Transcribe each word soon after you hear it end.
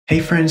Hey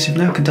friends, you've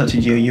now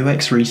conducted your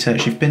UX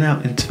research, you've been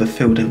out into the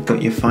field and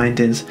got your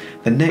findings.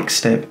 The next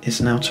step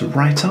is now to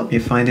write up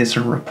your findings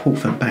and report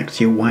them back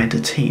to your wider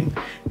team.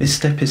 This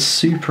step is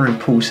super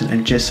important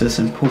and just as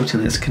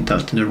important as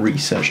conducting the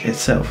research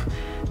itself.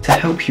 To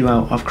help you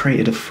out, I've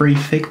created a free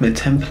Figma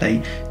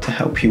template to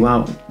help you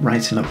out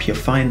writing up your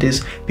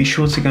findings. Be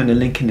sure to go in the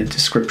link in the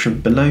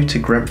description below to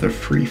grab the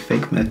free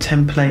Figma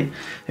template.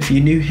 If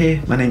you're new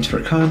here, my name's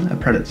Rakan, a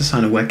product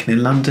designer working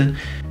in London,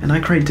 and I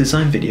create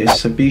design videos,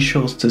 so be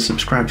sure to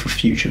subscribe for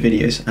future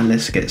videos and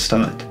let's get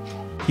started.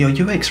 Your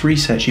UX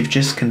research you've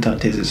just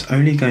conducted is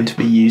only going to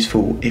be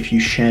useful if you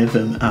share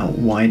them out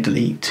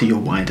widely to your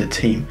wider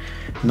team.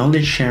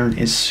 Knowledge sharing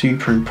is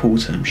super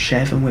important.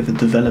 Share them with the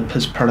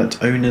developers,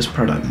 product owners,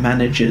 product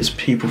managers,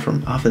 people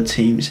from other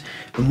teams.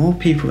 The more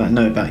people that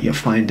know about your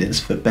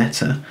findings, the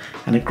better.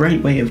 And a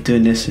great way of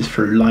doing this is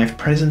through live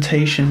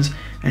presentations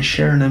and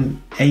sharing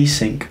them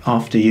async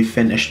after you've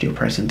finished your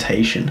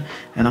presentation.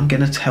 And I'm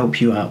going to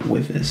help you out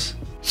with this.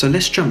 So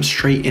let's jump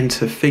straight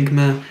into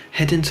Figma,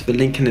 head into the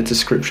link in the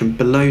description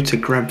below to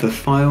grab the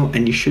file,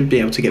 and you should be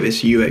able to get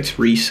this UX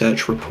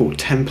research report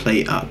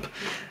template up.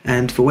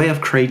 And the way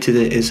I've created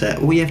it is that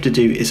all you have to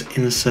do is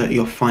insert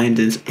your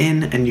findings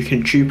in, and you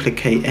can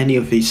duplicate any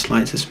of these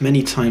slides as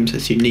many times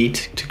as you need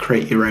to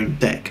create your own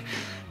deck.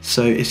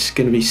 So it's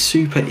going to be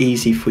super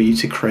easy for you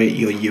to create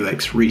your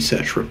UX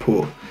research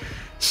report.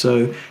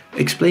 So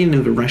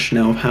explaining the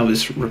rationale of how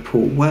this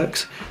report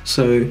works.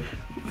 So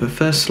the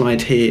first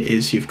slide here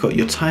is you've got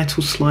your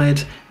title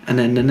slide, and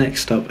then the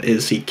next up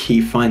is the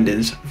key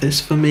findings.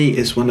 This for me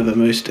is one of the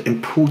most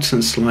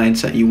important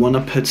slides that you want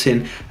to put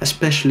in,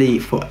 especially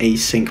for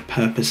async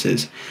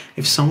purposes.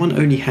 If someone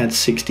only had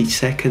 60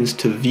 seconds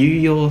to view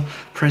your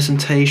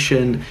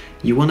presentation,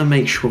 you want to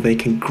make sure they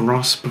can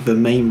grasp the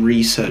main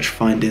research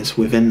findings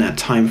within that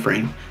time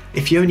frame.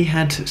 If you only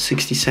had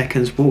 60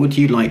 seconds, what would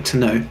you like to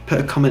know? Put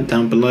a comment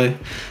down below,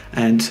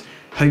 and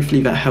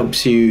hopefully that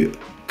helps you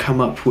come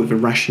up with a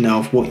rationale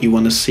of what you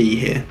want to see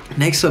here.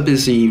 Next up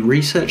is the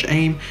research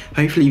aim.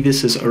 Hopefully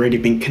this has already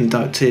been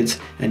conducted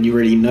and you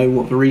already know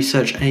what the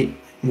research aim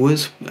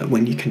was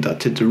when you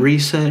conducted the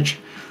research.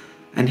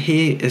 And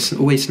here it's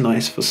always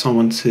nice for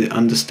someone to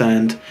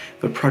understand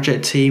the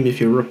project team. If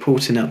you're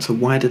reporting out to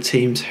wider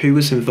teams, who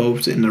was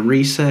involved in the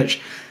research,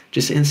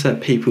 just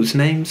insert people's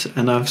names,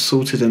 and I've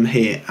sorted them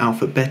here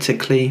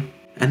alphabetically.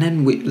 And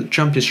then we're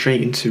jumping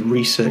straight into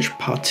research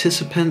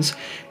participants.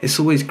 It's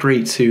always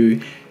great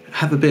to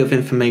have a bit of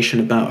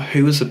information about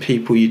who was the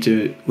people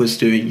you was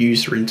doing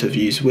user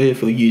interviews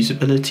with or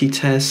usability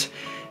tests.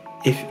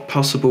 If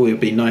possible, it would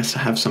be nice to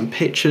have some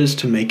pictures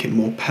to make it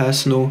more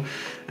personal,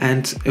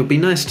 and it would be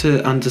nice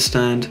to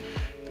understand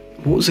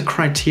what was the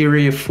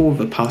criteria for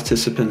the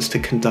participants to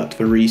conduct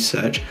the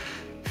research.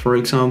 For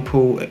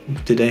example,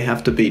 did they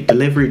have to be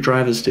delivery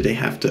drivers? Did they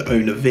have to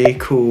own a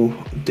vehicle?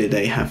 Did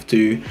they have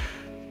to,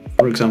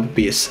 for example,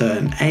 be a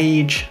certain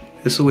age?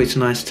 It's always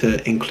nice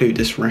to include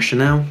this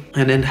rationale.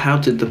 And then how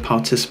did the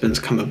participants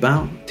come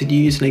about? Did you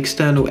use an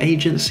external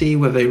agency?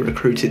 Were they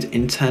recruited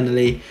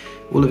internally?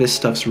 All of this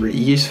stuff's really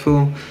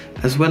useful,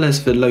 as well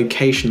as the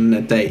location and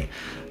the date.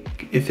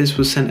 If this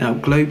was sent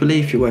out globally,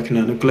 if you're working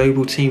on a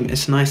global team,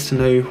 it's nice to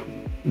know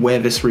where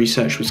this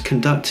research was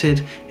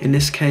conducted. In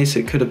this case,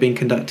 it could have been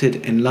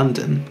conducted in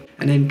London.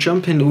 And then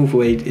jumping all the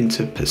way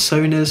into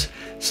personas.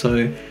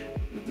 So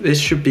this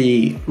should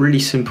be really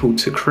simple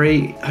to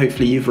create.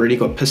 Hopefully you've already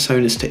got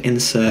personas to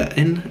insert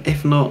in.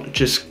 If not,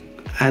 just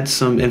add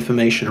some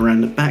information around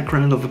the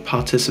background of the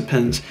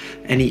participants.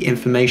 Any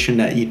information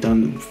that you've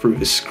done through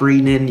the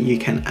screening, you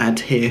can add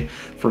here.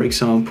 For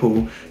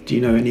example, do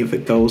you know any of the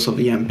goals or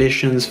the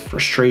ambitions,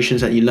 frustrations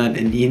that you learned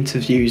in the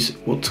interviews,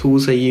 what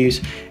tools they use?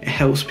 It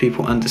helps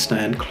people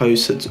understand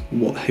closer to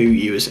who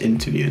you was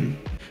interviewing.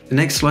 The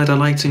next slide I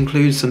like to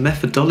include is the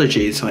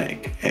methodologies.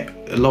 Like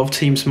a lot of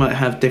teams might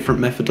have different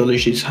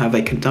methodologies how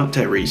they conduct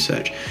their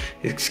research.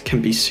 It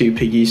can be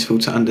super useful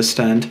to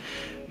understand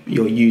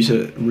your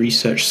user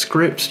research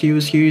scripts you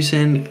was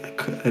using.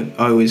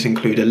 I always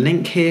include a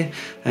link here.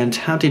 And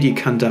how did you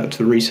conduct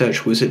the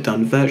research? Was it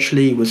done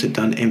virtually? Was it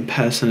done in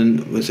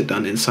person? Was it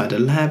done inside a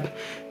lab?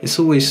 It's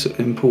always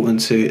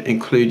important to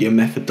include your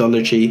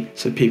methodology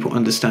so people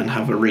understand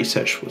how the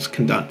research was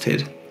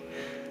conducted.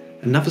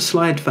 Another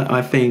slide that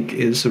I think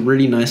is a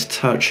really nice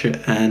touch,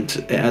 and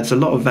it adds a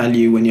lot of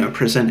value when you're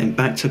presenting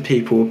back to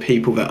people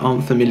that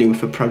aren't familiar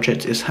with the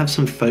project, is have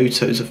some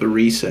photos of the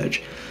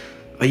research.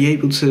 Are you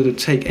able to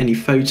take any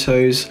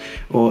photos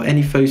or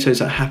any photos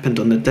that happened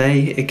on the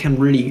day? It can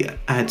really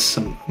add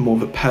some more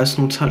of a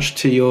personal touch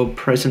to your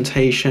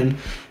presentation.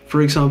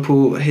 For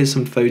example, here's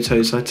some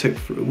photos I took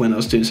when I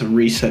was doing some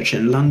research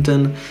in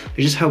London.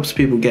 It just helps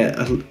people get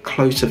a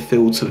closer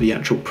feel to the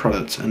actual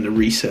product and the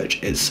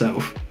research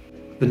itself.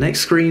 The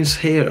next screens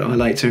here I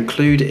like to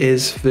include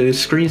is the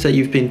screens that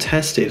you've been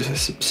tested.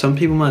 Some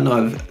people might not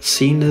have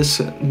seen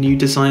this new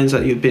designs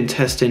that you've been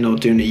testing or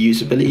doing a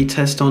usability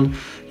test on.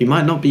 You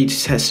might not be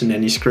testing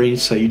any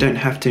screens, so you don't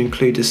have to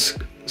include this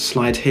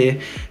slide here,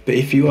 but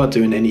if you are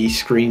doing any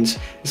screens,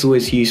 it's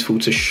always useful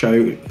to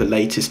show the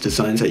latest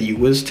designs that you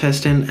was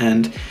testing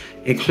and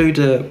include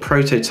a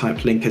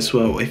prototype link as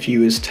well. If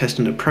you was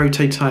testing a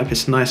prototype,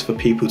 it's nice for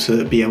people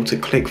to be able to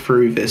click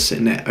through this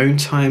in their own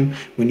time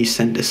when you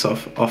send this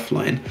off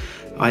offline.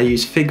 I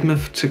use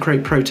Figma to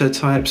create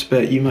prototypes,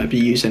 but you might be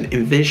using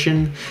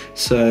InVision,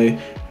 so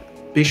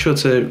be sure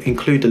to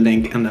include a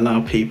link and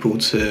allow people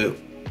to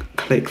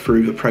click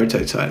through the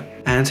prototype.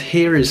 And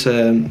here is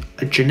a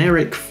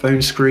generic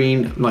phone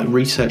screen like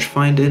research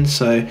findings,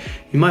 so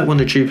you might want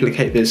to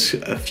duplicate this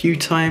a few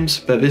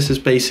times, but this is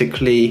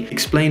basically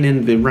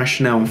explaining the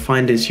rationale and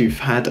findings you've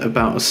had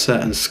about a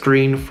certain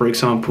screen. For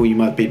example, you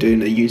might be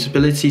doing a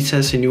usability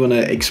test and you want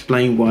to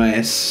explain why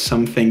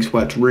some things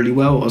worked really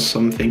well or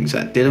some things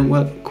that didn't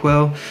work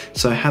well.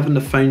 So having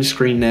the phone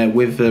screen there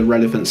with the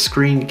relevant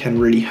screen can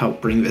really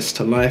help bring this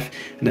to life,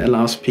 and it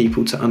allows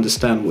people to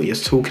understand what you're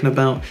talking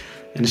about.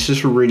 And it's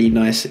just a really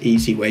nice,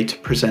 easy way to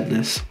present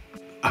this.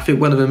 I think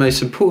one of the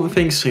most important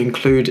things to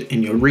include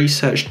in your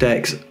research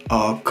decks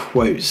are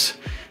quotes.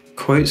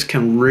 Quotes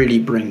can really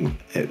bring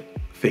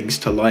things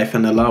to life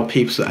and allow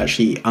people to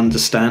actually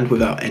understand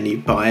without any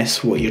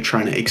bias what you're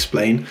trying to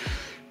explain.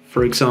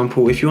 For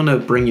example, if you want to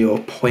bring your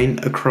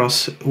point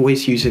across,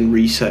 always using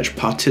research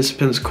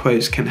participants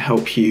quotes can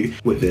help you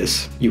with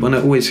this. You want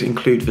to always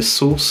include the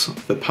source,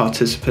 the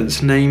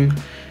participant's name,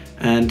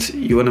 and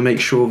you want to make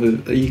sure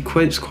that your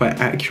quote's quite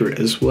accurate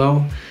as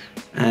well.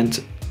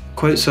 And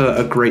quotes are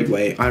a great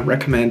way. I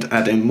recommend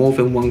adding more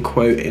than one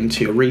quote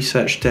into your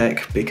research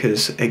deck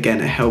because, again,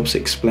 it helps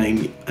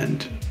explain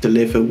and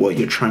deliver what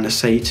you're trying to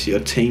say to your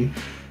team.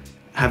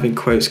 Having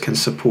quotes can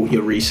support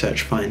your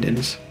research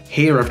findings.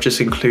 Here I've just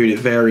included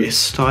various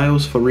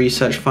styles for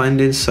research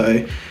findings,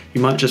 so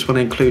you might just want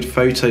to include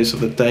photos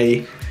of a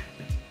day,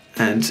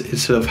 and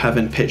instead of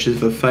having pictures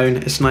of a phone,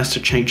 it's nice to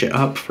change it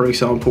up. For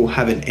example,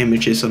 having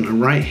images on the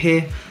right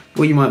here,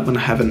 or you might want to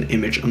have an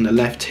image on the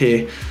left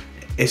here.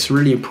 It's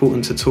really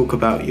important to talk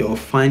about your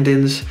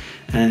findings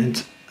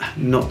and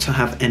not to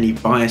have any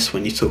bias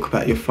when you talk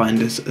about your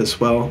findings as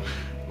well.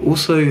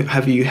 Also,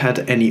 have you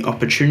had any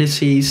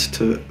opportunities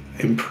to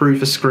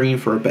improve a screen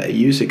for a better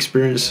user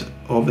experience?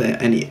 Are there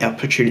any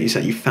opportunities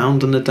that you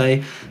found on the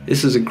day?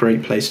 This is a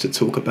great place to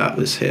talk about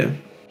this here.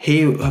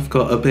 Here I've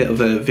got a bit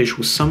of a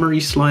visual summary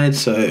slide,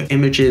 so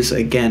images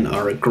again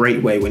are a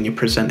great way when you're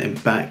presenting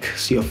back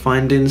your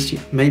findings.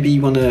 Maybe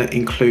you want to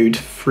include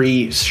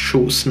 3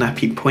 short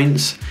snappy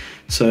points,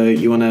 so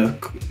you want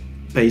to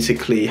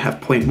basically have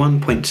point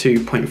 1, point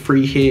 2, point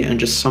 3 here and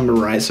just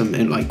summarize them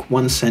in like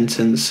 1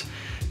 sentence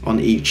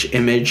on each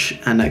image,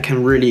 and that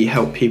can really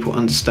help people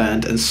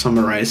understand and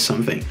summarize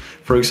something.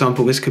 For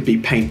example, this could be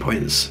pain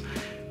points.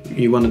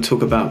 You want to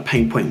talk about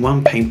pain point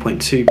 1, pain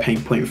point 2, pain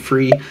point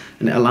 3,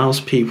 and it allows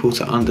people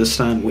to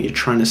understand what you're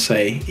trying to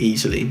say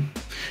easily.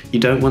 You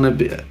don't want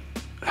to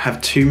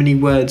have too many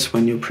words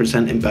when you're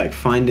presenting back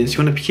findings.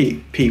 You want to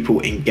keep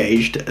people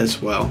engaged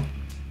as well.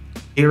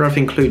 Here I've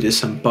included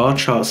some bar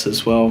charts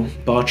as well.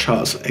 Bar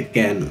charts,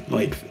 again,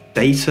 like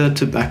data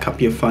to back up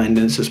your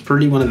findings, is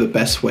probably one of the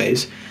best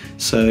ways.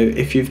 So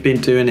if you've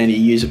been doing any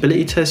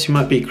usability tests, you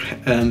might be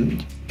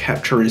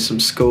capturing some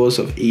scores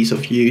of ease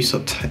of use,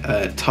 or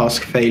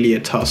task failure,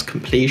 task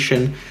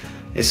completion.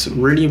 It's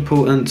really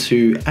important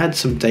to add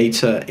some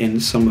data in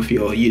some of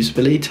your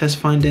usability test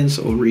findings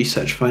or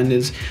research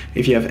findings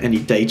if you have any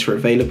data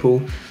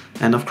available.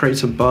 And I've created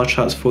some bar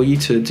charts for you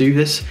to do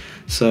this.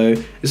 So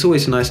it's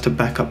always nice to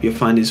back up your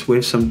findings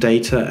with some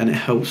data, and it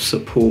helps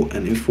support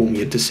and inform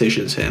your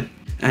decisions here.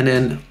 And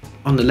then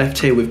on the left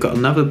here, we've got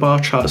another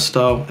bar chart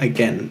style.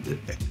 Again,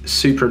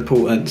 super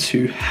important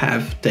to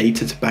have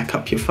data to back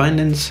up your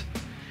findings.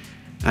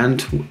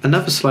 And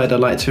another slide I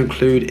like to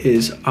include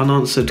is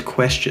unanswered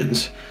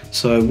questions.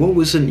 So what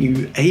wasn't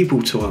you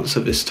able to answer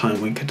this time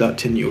when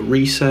conducting your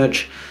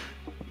research?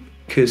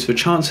 Because the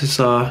chances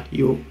are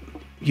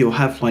you'll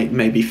have like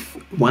maybe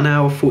 1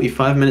 hour,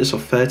 45 minutes or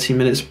 30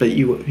 minutes, but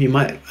you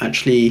might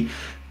actually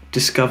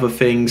discover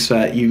things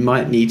that you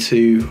might need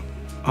to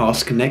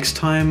ask next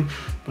time.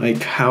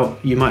 Like how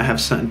you might have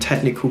certain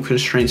technical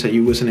constraints that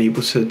you wasn't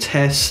able to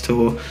test,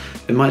 or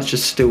there might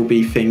just still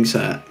be things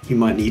that you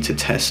might need to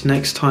test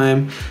next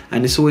time.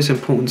 And it's always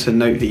important to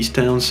note these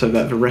down so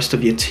that the rest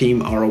of your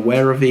team are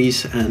aware of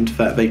these and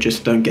that they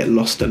just don't get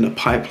lost in the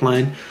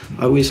pipeline.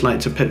 I always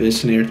like to put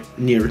this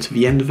nearer to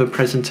the end of a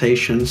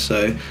presentation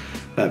so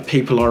that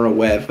people are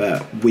aware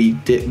that we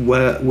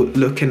were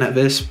looking at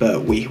this,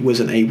 but we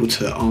wasn't able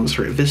to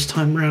answer it this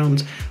time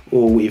round,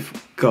 or we've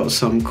got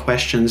some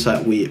questions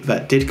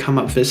that did come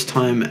up this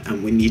time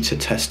and we need to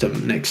test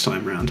them next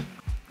time round.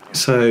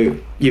 So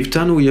you've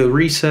done all your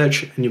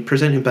research and you're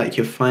presenting back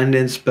your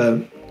findings,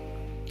 but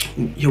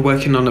you're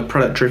working on a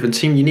product-driven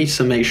team. You need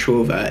to make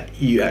sure that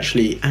you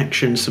actually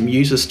action some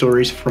user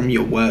stories from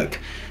your work.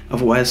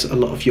 Otherwise, a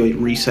lot of your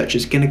research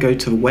is going to go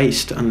to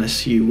waste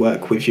unless you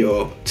work with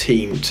your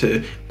team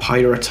to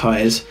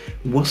prioritize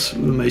what's the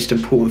most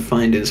important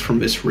findings from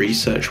this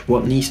research,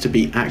 what needs to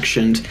be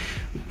actioned.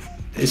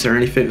 Is there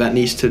anything that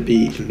needs to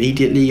be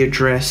immediately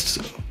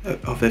addressed,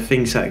 the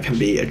things that can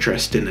be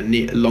addressed in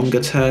a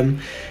longer term.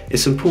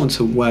 It's important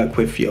to work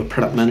with your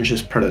product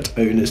managers, product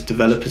owners,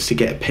 developers to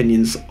get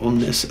opinions on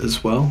this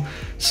as well.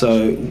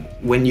 So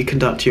when you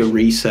conduct your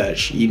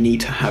research, you need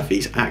to have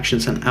these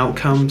actions and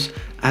outcomes.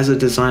 As a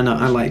designer,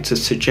 I like to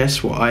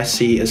suggest what I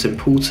see as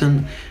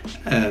important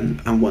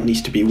and what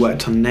needs to be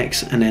worked on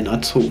next, and then I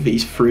talk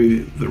these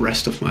through the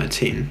rest of my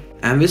team.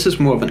 And this is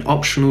more of an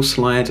optional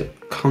slide,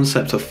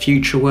 concept of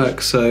future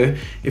work. So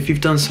if you've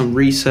done some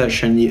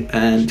research and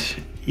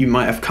you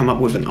might have come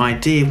up with an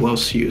idea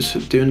whilst you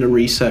were doing the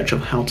research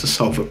of how to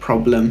solve a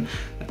problem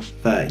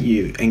that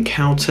you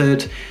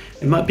encountered.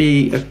 It might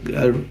be,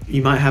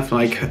 you might have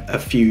like a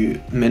few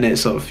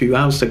minutes or a few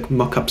hours to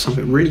mock up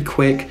something really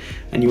quick,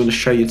 and you want to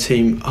show your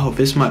team, oh,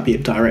 this might be a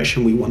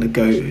direction we want to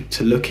go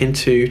to look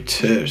into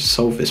to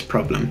solve this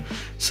problem.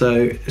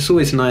 So it's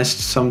always nice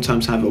to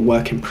sometimes have a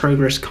work in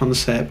progress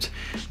concept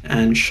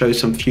and show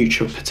some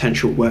future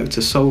potential work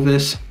to solve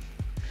this.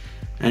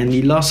 And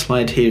the last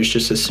slide here is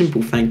just a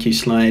simple thank you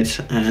slide,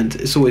 and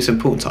it's always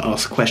important to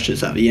ask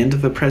questions at the end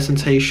of a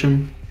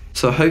presentation.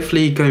 So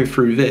hopefully going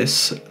through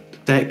this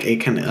deck, it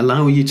can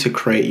allow you to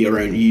create your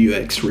own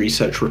UX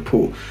research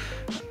report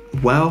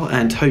well,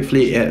 and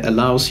hopefully it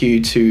allows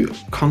you to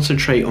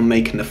concentrate on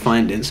making the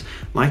findings.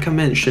 Like I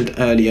mentioned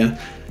earlier,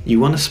 you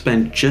want to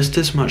spend just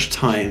as much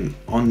time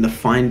on the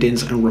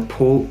findings and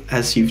report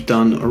as you've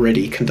done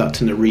already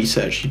conducting the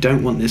research. You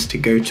don't want this to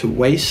go to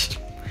waste.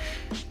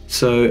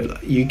 So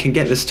you can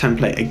get this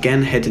template,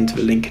 again, head into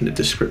the link in the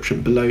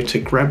description below to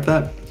grab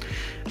that.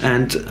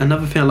 And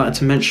another thing I'd like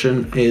to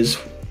mention is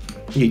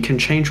you can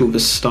change all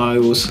the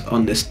styles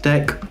on this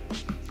deck.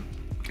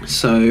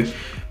 So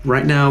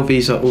right now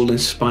these are all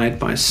inspired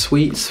by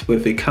Sweets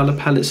with the color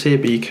palettes here,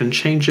 but you can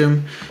change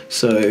them.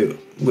 So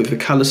with the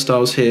color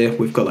styles here,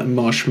 we've got like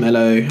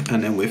marshmallow,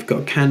 and then we've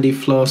got candy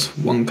floss,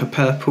 Wonka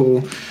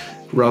purple,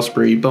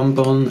 raspberry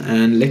bonbon,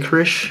 and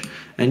licorice.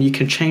 And you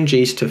can change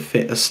these to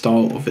fit a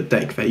style of the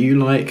deck that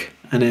you like.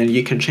 And then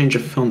you can change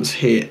the fonts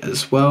here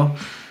as well.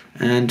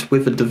 And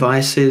with the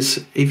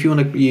devices, if you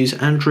want to use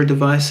Android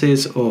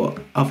devices or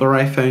other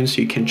iPhones,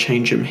 you can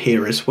change them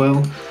here as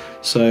well.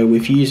 So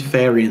we've used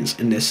variants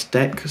in this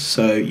deck,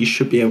 so you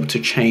should be able to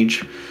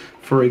change,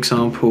 for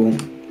example,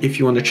 if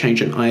you want to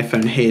change an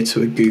iPhone here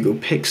to a Google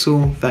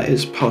Pixel, that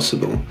is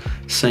possible.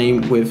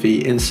 Same with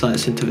the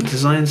insights into the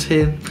designs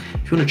here.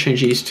 If you want to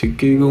change these to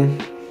Google,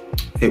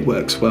 it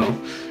works well.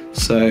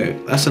 So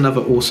that's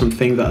another awesome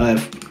thing that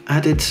I've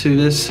added to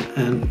this,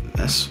 and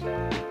that's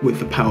with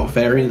the power of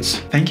variants.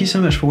 Thank you so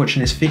much for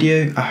watching this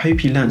video. I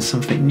hope you learned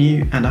something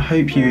new, and I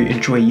hope you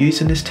enjoy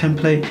using this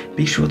template.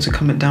 Be sure to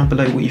comment down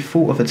below what you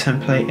thought of the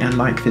template and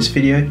like this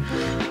video,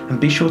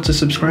 and be sure to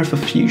subscribe for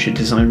future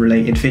design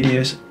related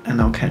videos, and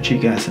I'll catch you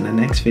guys in the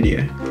next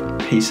video.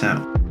 Peace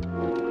out.